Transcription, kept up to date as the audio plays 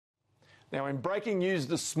Now, in breaking news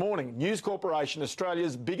this morning, News Corporation,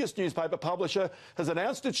 Australia's biggest newspaper publisher, has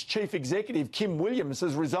announced its chief executive, Kim Williams,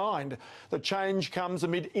 has resigned. The change comes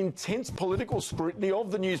amid intense political scrutiny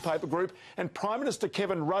of the newspaper group and Prime Minister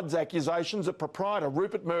Kevin Rudd's accusations that proprietor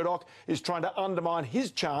Rupert Murdoch is trying to undermine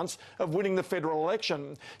his chance of winning the federal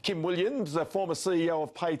election. Kim Williams, the former CEO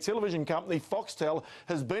of pay television company Foxtel,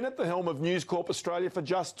 has been at the helm of News Corp Australia for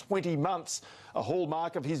just 20 months. A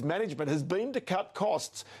hallmark of his management has been to cut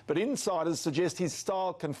costs, but insiders suggest his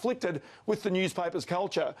style conflicted with the newspaper's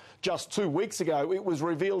culture. Just 2 weeks ago, it was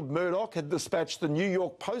revealed Murdoch had dispatched the New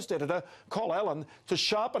York Post editor, Col Allen, to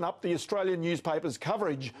sharpen up the Australian newspaper's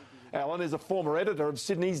coverage. Allen is a former editor of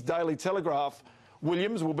Sydney's Daily Telegraph.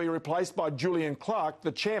 Williams will be replaced by Julian Clark,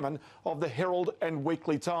 the chairman of the Herald and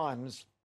Weekly Times.